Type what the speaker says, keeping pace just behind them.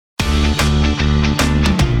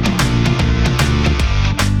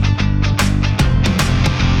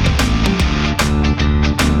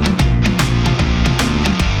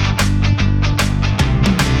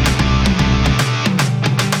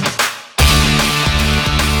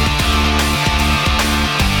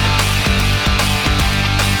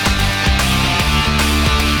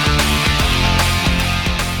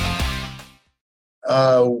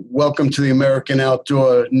welcome to the American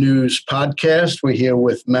Outdoor News Podcast. We're here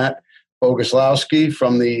with Matt Bogaslawski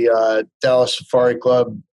from the Dallas Safari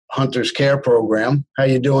Club Hunters Care Program. How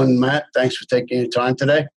you doing, Matt? Thanks for taking your time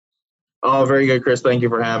today. Oh, very good, Chris. Thank you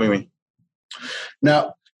for having me.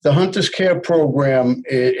 Now, the Hunters Care Program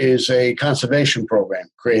is a conservation program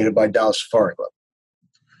created by Dallas Safari Club.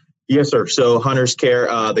 Yes, sir. So Hunters Care,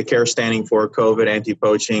 the care standing for COVID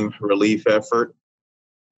Anti-Poaching Relief Effort.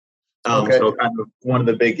 Okay. So kind of one of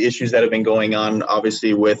the big issues that have been going on,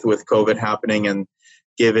 obviously, with COVID happening, and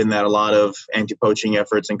given that a lot of anti-poaching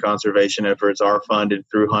efforts and conservation efforts are funded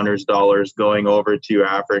through Hunters dollars going over to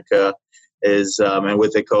Africa, and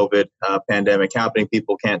with the COVID pandemic happening,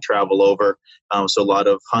 people can't travel over. So a lot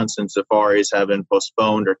of hunts and safaris have been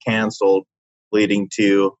postponed or canceled, leading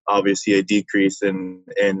to obviously a decrease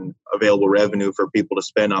in available revenue for people to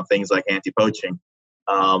spend on things like anti-poaching.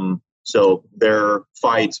 So their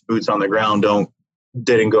fights, boots on the ground,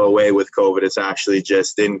 didn't go away with COVID. It's actually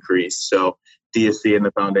just increased. So DSC and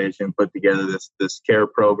the foundation put together this care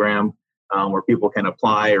program where people can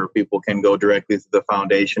apply, or people can go directly to the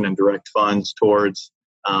foundation and direct funds towards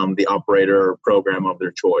the operator or program of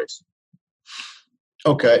their choice.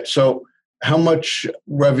 Okay, so how much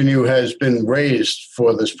revenue has been raised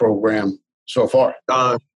for this program so far?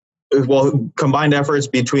 Well, combined efforts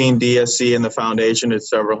between DSC and the foundation is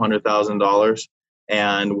several $100,000,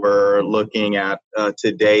 and we're looking at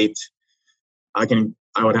to date. I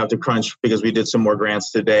would have to crunch because we did some more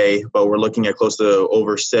grants today, but we're looking at close to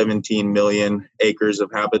over 17 million acres of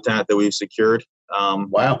habitat that we've secured.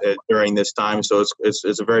 Wow! During this time, so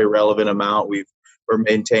it's a very relevant amount. We're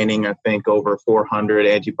maintaining, I think, over 400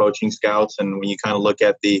 anti-poaching scouts, and when you kind of look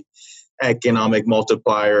at the economic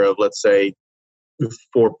multiplier of, let's say,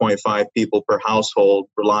 4.5 people per household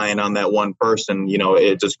relying on that one person,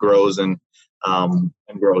 it just grows and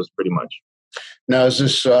grows pretty much. Now, is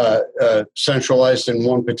this centralized in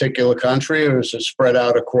one particular country, or is it spread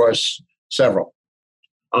out across several?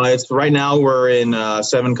 It's right now we're in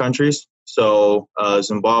 7 countries. So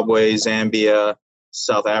Zimbabwe, Zambia,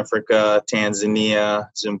 South Africa, Tanzania,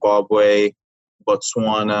 Zimbabwe,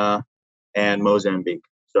 Botswana, and Mozambique.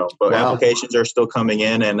 So, but Wow. Applications are still coming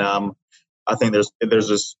in, and I think there's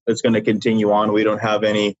this. It's going to continue on. We don't have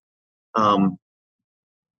any.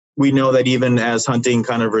 We know that even as hunting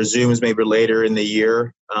kind of resumes, maybe later in the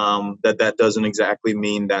year, that doesn't exactly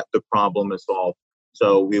mean that the problem is solved.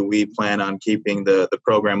 So we plan on keeping the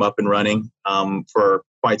program up and running for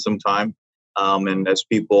quite some time, and as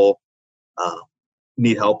people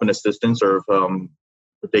need help and assistance, or if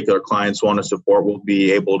particular clients want to support, we'll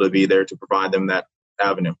be able to be there to provide them that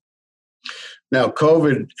avenue. Now,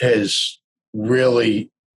 COVID has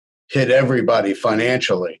really hit everybody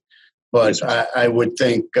financially, but Yes, I would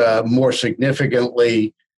think more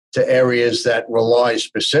significantly to areas that rely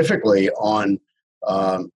specifically on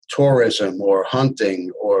tourism or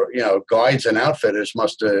hunting, or guides and outfitters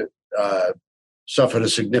must have suffered a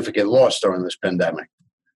significant loss during this pandemic.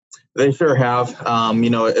 they sure have.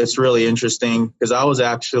 It's really interesting because I was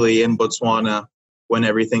actually in Botswana when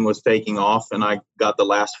everything was taking off, and I got the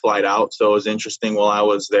last flight out. So it was interesting while I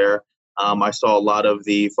was there. I saw a lot of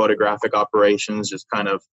the photographic operations just kind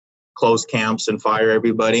of close camps and fire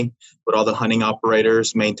everybody, but all the hunting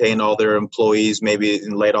operators maintained all their employees, maybe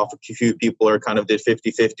laid off a few people, or kind of did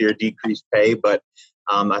 50-50 or decreased pay. But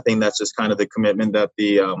I think that's just kind of the commitment that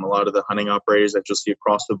a lot of the hunting operators that you'll see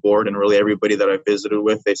across the board, and really everybody that I visited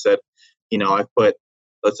with, they said, I put,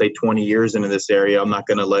 let's say, 20 years into this area. I'm not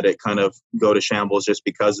going to let it kind of go to shambles just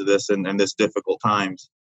because of this and this difficult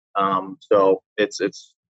times. So it's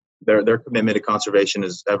their commitment to conservation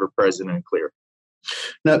is ever present and clear.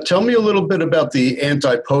 Now, tell me a little bit about the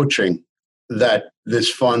anti-poaching that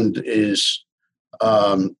this fund is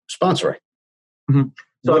sponsoring. Mm-hmm.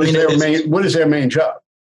 So, what is their main job?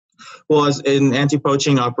 Well, as in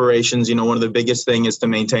anti-poaching operations, one of the biggest thing is to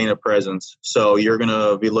maintain a presence. So you're going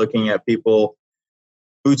to be looking at people,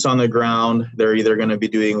 boots on the ground. They're either going to be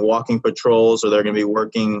doing walking patrols, or they're going to be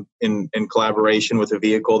working in collaboration with a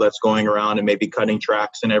vehicle that's going around and maybe cutting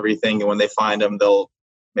tracks and everything. And when they find them, they'll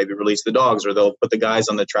maybe release the dogs, or they'll put the guys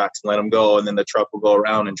on the tracks and let them go. And then the truck will go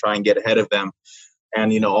around and try and get ahead of them.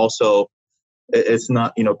 And, also, it's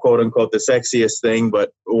not, quote unquote, the sexiest thing,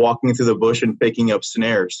 but walking through the bush and picking up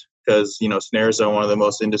snares, because, snares are one of the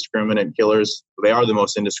most indiscriminate killers. They are the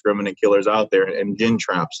most indiscriminate killers out there, and gin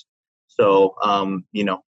traps. So,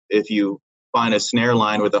 if you find a snare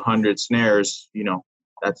line with 100 snares,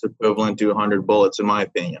 that's equivalent to 100 bullets, in my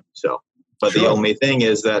opinion. So, but Sure. The only thing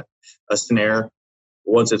is that a snare,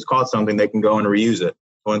 once it's caught something, they can go and reuse it.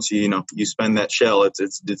 Once you spend that shell,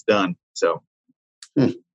 it's done. So.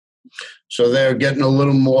 So they're getting a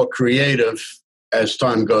little more creative as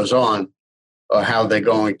time goes on, how they're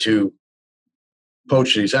going to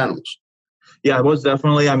poach these animals. Yeah, most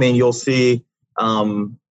definitely. I mean, you'll see.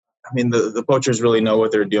 The poachers really know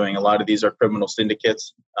what they're doing. A lot of these are criminal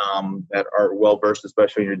syndicates that are well versed,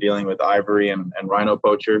 especially when you're dealing with ivory and rhino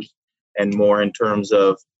poachers, and more in terms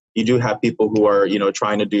of you do have people who are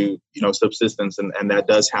trying to do subsistence, and that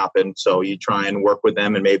does happen. So you try and work with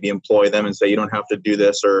them and maybe employ them and say you don't have to do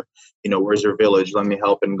this, or where's your village? Let me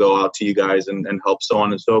help and go out to you guys and help, so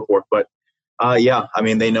on and so forth. But yeah, I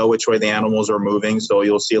mean, they know which way the animals are moving, so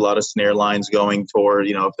you'll see a lot of snare lines going toward,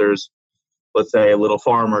 if there's, let's say, a little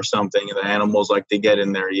farm or something, and the animals like to get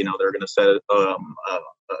in there, they're going to set a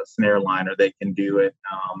snare line, or they can do it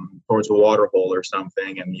towards a water hole or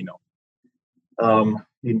something. And,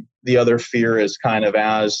 the other fear is kind of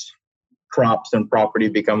as crops and property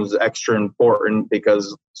becomes extra important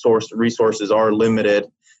because resources are limited,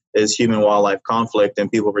 is human-wildlife conflict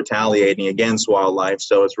and people retaliating against wildlife.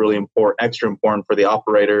 So it's really extra important for the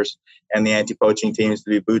operators and the anti-poaching teams to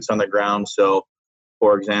be boots on the ground. So,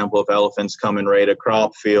 for example, if elephants come and raid a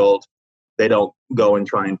crop field, they don't go and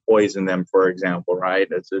try and poison them, for example, right?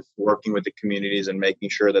 It's just working with the communities and making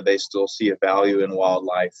sure that they still see a value in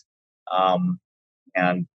wildlife,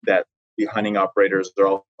 and that the hunting operators are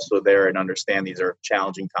also there and understand these are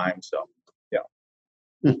challenging times. So,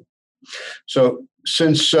 yeah. So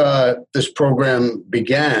since this program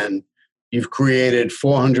began, you've created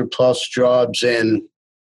 400 plus jobs in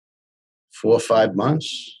 4 or 5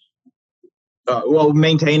 months? Well,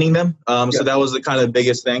 maintaining them. So that was the kind of the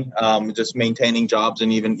biggest thing, just maintaining jobs.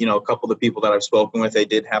 And even, a couple of the people that I've spoken with, they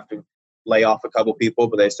did have to lay off a couple people,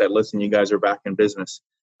 but they said, listen, you guys are back in business.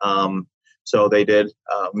 So they did,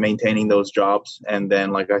 maintaining those jobs. And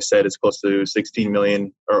then, like I said, it's close to 16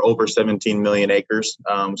 million or over 17 million acres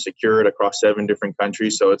secured across 7 different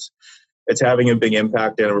countries. So it's having a big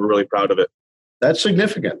impact, and we're really proud of it. That's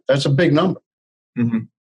significant. That's a big number. Mm-hmm.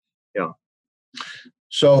 Yeah.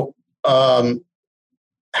 So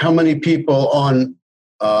how many people on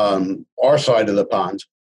our side of the pond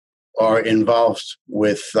are involved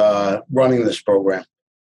with running this program?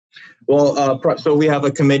 Well, so we have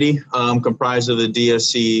a committee comprised of the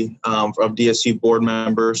DSC, of DSC board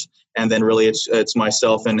members, and then really it's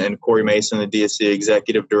myself and Corey Mason, the DSC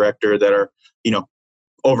executive director, that are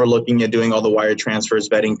overlooking at doing all the wire transfers,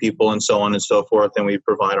 vetting people, and so on and so forth. And we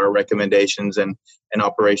provide our recommendations and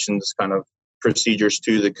operations kind of procedures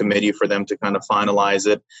to the committee for them to kind of finalize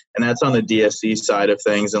it. And that's on the DSC side of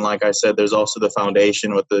things. And like I said, there's also the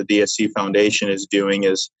foundation. What the DSC Foundation is doing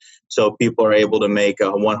is so people are able to make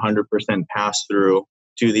a 100% pass through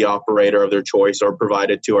to the operator of their choice, or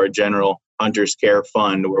provide it to our general Hunters Care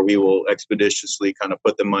Fund, where we will expeditiously kind of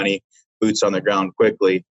put the money, boots on the ground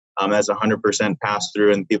quickly. That's 100% pass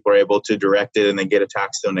through, and people are able to direct it and then get a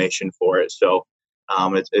tax donation for it. So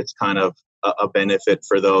it's kind of a benefit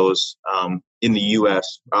for those in the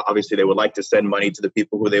U.S. Obviously, they would like to send money to the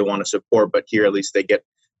people who they want to support, but here at least they get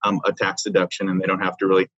a tax deduction, and they don't have to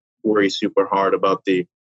really worry super hard about the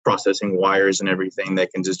processing wires and everything. They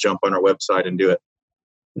can just jump on our website and do it.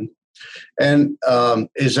 And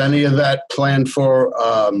is any of that planned for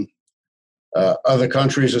other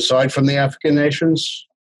countries aside from the African nations?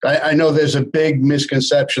 I know there's a big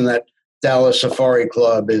misconception that Dallas Safari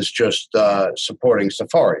Club is just supporting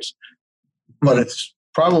safaris, but it's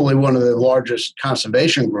probably one of the largest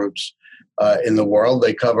conservation groups in the world.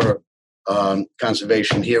 They cover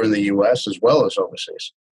conservation here in the U.S. as well as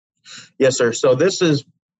overseas. Yes, sir. So this is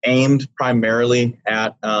aimed primarily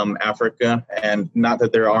at Africa, and not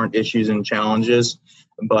that there aren't issues and challenges,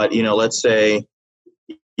 but let's say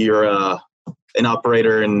you're an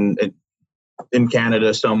operator in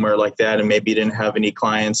Canada, somewhere like that, and maybe you didn't have any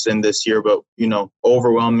clients in this year, but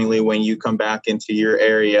overwhelmingly when you come back into your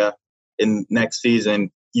area in next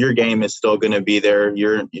season, your game is still going to be there.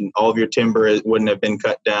 All of your timber wouldn't have been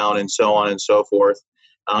cut down, and so on and so forth.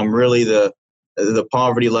 Really, the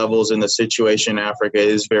poverty levels in the situation in Africa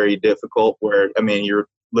is very difficult, where you're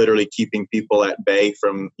literally keeping people at bay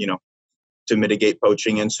from to mitigate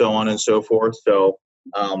poaching and so on and so forth. So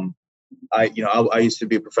I used to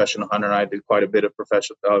be a professional hunter, and I did quite a bit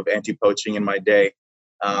of anti-poaching in my day.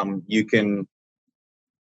 You can,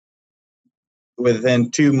 within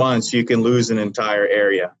 2 months, you can lose an entire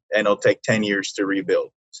area, and it'll take 10 years to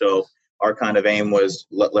rebuild. So our kind of aim was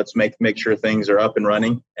let's make sure things are up and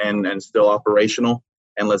running and still operational,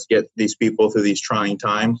 and let's get these people through these trying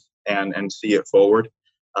times and see it forward.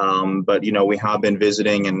 But we have been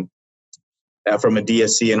visiting, and from a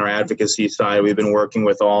DSC and our advocacy side, we've been working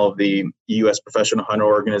with all of the U.S. professional hunter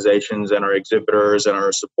organizations and our exhibitors and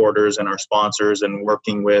our supporters and our sponsors, and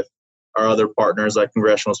working with our other partners like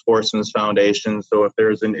Congressional Sportsmen's Foundation. So if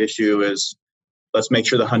there's an issue, is let's make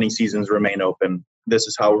sure the hunting seasons remain open. This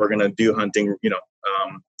is how we're going to do hunting,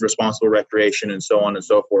 responsible recreation and so on and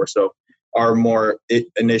so forth. So our more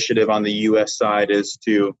initiative on the U.S. side is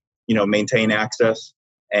to, maintain access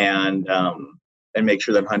and make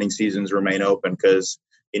sure that hunting seasons remain open. Because,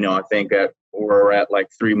 I think that we're at like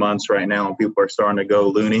 3 months right now and people are starting to go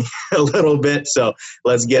loony a little bit. So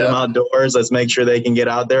let's get them outdoors. Let's make sure they can get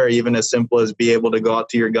out there, even as simple as be able to go out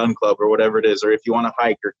to your gun club or whatever it is. Or if you want to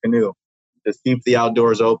hike or canoe, just keep the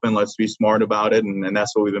outdoors open. Let's be smart about it. And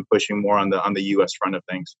that's what we've been pushing more on the U.S. front of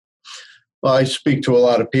things. Well, I speak to a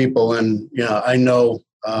lot of people, and, I know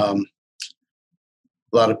a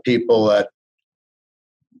lot of people that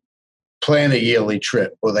plan a yearly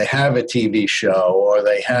trip, or they have a TV show, or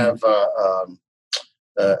they have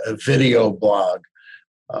a video blog.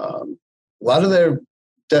 A lot of their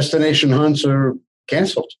destination hunts are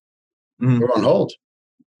canceled or on hold.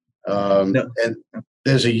 And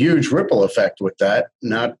there's a huge ripple effect with that,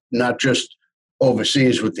 not just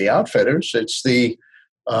overseas with the outfitters. It's the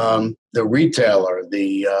retailer,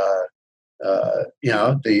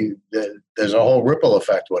 there's a whole ripple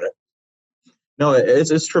effect with it. No,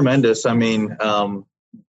 it's tremendous. I mean,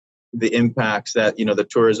 the impacts that, the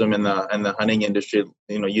tourism and the hunting industry,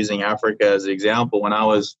 using Africa as an example, when I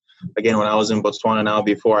was in Botswana now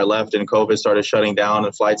before I left and COVID started shutting down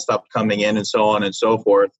and flights stopped coming in and so on and so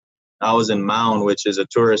forth, I was in Maun, which is a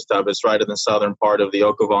tourist hub. It's right in the southern part of the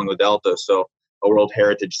Okavango Delta. So a World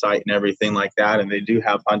Heritage site and everything like that. And they do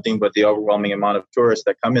have hunting, but the overwhelming amount of tourists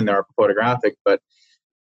that come in there are photographic. But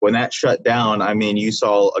when that shut down, you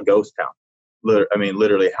saw a ghost town.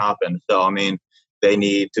 Literally happen. So, they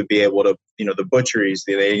need to be able to, the butcheries,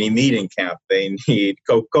 they need meat in camp. They need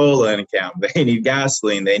Coca-Cola in camp. They need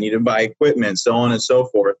gasoline. They need to buy equipment, so on and so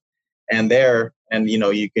forth. And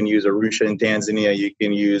you can use Arusha in Tanzania. You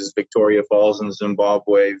can use Victoria Falls in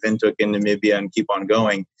Zimbabwe, Windhoek in Namibia, and keep on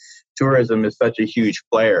going. Tourism is such a huge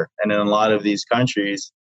player. And in a lot of these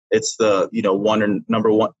countries, it's the,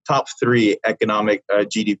 number one, top 3 economic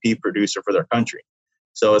GDP producer for their country.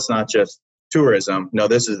 So it's not just tourism. No,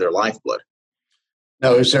 this is their lifeblood.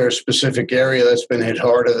 Now, is there a specific area that's been hit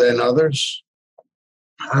harder than others?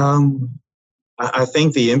 I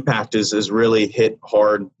think the impact is really hit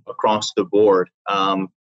hard across the board. I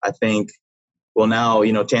think, now,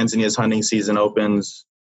 Tanzania's hunting season opens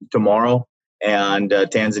tomorrow, and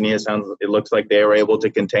it looks like they were able to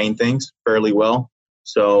contain things fairly well.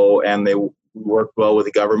 So, and they worked well with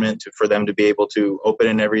the government for them to be able to open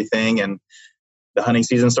and everything. And the hunting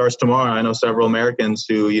season starts tomorrow. I know several Americans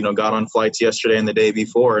who, got on flights yesterday and the day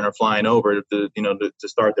before and are flying over to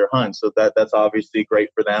start their hunt. So that's obviously great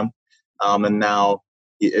for them. And now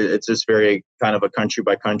it's just very kind of a country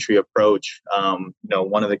by country approach.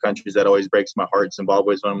 One of the countries that always breaks my heart,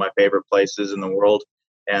 Zimbabwe, is one of my favorite places in the world.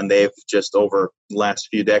 And they've just over the last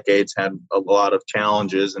few decades had a lot of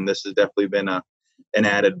challenges. And this has definitely been an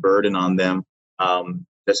added burden on them.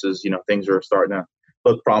 This is, things are starting to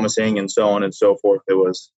look promising and so on and so forth. It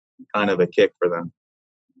was kind of a kick for them.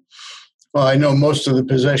 Well, I know most of the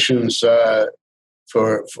positions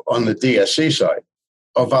for on the DSC side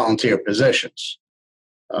are volunteer positions.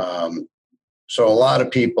 So a lot of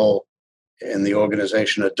people in the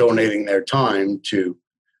organization are donating their time to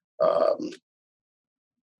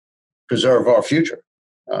preserve our future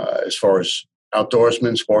as far as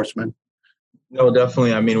outdoorsmen, sportsmen. No,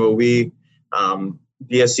 definitely.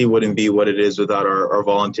 DSC wouldn't be what it is without our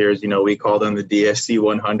volunteers. We call them the DSC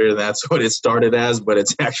 100, and that's what it started as, but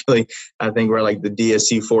it's actually, I think we're like the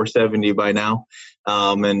DSC 470 by now.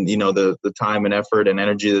 And, the time and effort and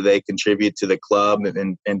energy that they contribute to the club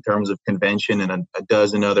in terms of convention and a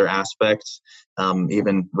dozen other aspects.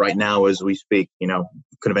 Even right now as we speak,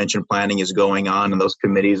 convention planning is going on and those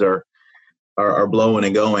committees are blowing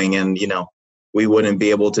and going. And, we wouldn't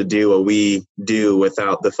be able to do what we do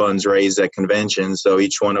without the funds raised at convention. So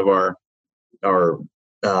each one of our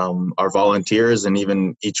volunteers and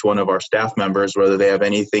even each one of our staff members, whether they have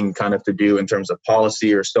anything kind of to do in terms of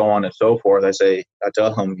policy or so on and so forth, I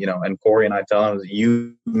tell them, and Corey and I tell them,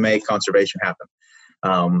 you make conservation happen.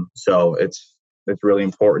 So it's really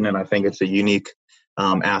important. And I think it's a unique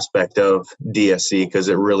aspect of DSC because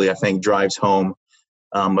it really, I think, drives home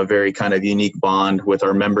a very kind of unique bond with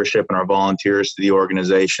our membership and our volunteers to the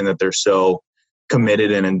organization that they're so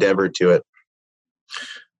committed and endeavored to it.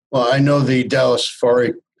 Well, I know the Dallas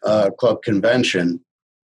Safari Club convention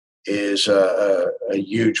is a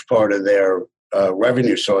huge part of their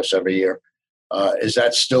revenue source every year. Is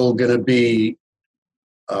that still going to be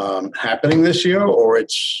happening this year, or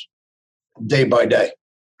it's day by day?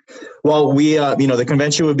 Well, the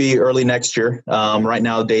convention would be early next year. Right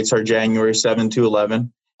now, dates are January 7 to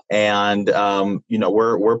 11. And,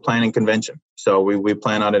 we're planning convention. So we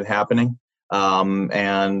plan on it happening.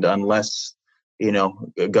 And unless,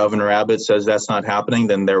 Governor Abbott says that's not happening,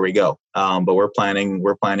 then there we go. But we're planning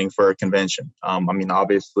for a convention.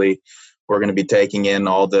 Obviously, we're going to be taking in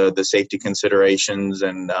all the safety considerations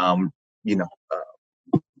and,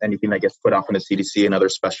 anything that gets put off in the CDC and other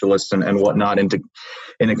specialists and whatnot into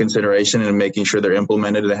consideration, and making sure they're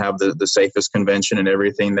implemented to have the safest convention and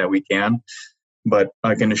everything that we can. But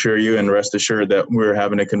I can assure you and rest assured that we're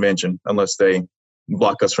having a convention unless they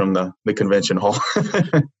block us from the convention hall.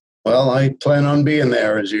 Well, I plan on being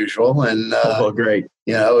there as usual. And great.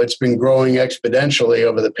 It's been growing exponentially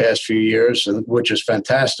over the past few years, which is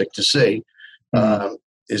fantastic to see. Mm-hmm.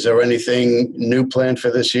 Is there anything new planned for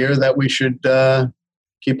this year that we should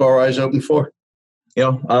keep our eyes open for?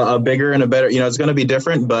 A bigger and a better, it's going to be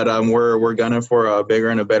different, but we're gunning for a bigger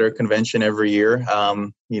and a better convention every year.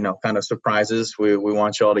 Kind of surprises. We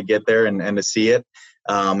want you all to get there and to see it.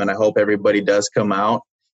 And I hope everybody does come out.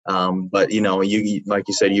 But you like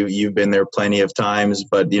you said, you've been there plenty of times,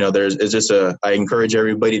 but I encourage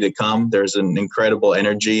everybody to come. There's an incredible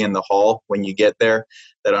energy in the hall when you get there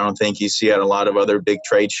that I don't think you see at a lot of other big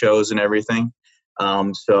trade shows and everything.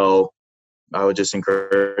 So I would just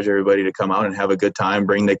encourage everybody to come out and have a good time,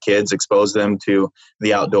 bring the kids, expose them to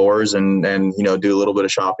the outdoors and do a little bit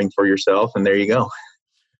of shopping for yourself. And there you go.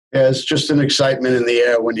 Yeah, it's just an excitement in the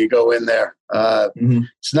air when you go in there.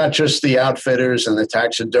 It's not just the outfitters and the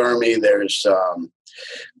taxidermy. There's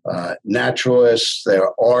naturalists, there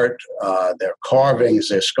are art, there are carvings,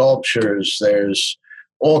 there's sculptures, there's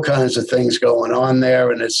all kinds of things going on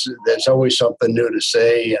there. And there's always something new to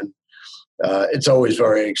see. And it's always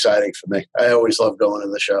very exciting for me. I always love going to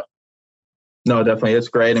the show. No, definitely. It's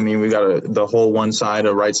great. We got the whole one side,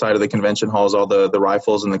 the right side of the convention hall is all the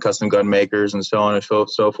rifles and the custom gun makers and so on and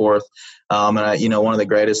so forth. And one of the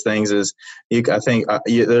greatest things is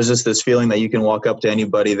there's just this feeling that you can walk up to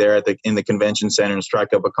anybody there in the convention center and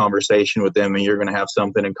strike up a conversation with them, and you're going to have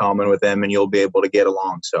something in common with them, and you'll be able to get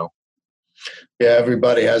along. So, yeah,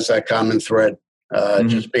 everybody has that common thread.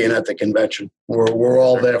 Just being at the convention, we're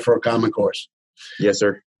all there for a common cause. Yes,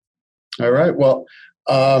 sir. All right. Well,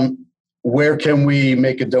 where can we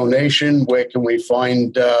make a donation? Where can we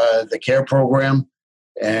find the care program?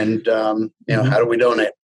 And how do we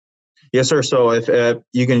donate? Yes, sir. So if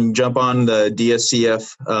you can jump on the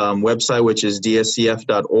DSCF website, which is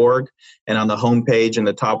dscf.org, and on the homepage in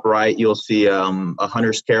the top right, you'll see a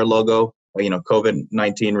Hunter's Care logo.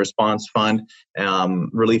 COVID-19 response fund,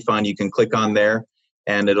 relief fund. You can click on there,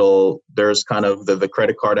 and there's kind of the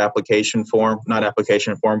credit card application form, not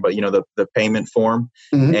application form, but the payment form.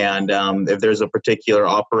 Mm-hmm. And if there's a particular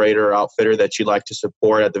operator or outfitter that you'd like to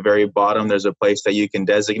support, at the very bottom, there's a place that you can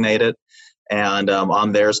designate it. And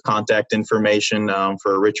on there's contact information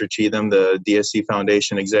for Richard Cheatham, the DSC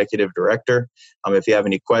Foundation Executive Director. If you have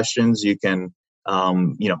any questions, you can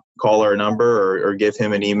call our number or give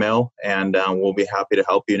him an email, and we'll be happy to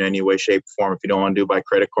help you in any way, shape, or form. If you don't want to do by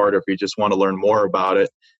credit card, or if you just want to learn more about it,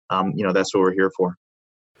 that's what we're here for.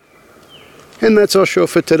 And that's our show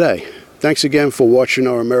for today. Thanks again for watching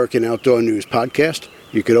our American Outdoor News podcast.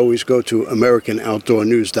 You could always go to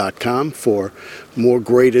AmericanOutdoorNews.com for more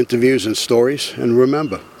great interviews and stories. And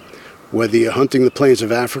remember, whether you're hunting the plains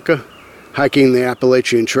of Africa, hiking the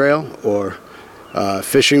Appalachian Trail, or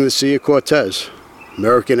fishing the Sea of Cortez,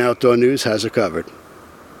 American Outdoor News has it covered.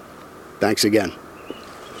 Thanks again.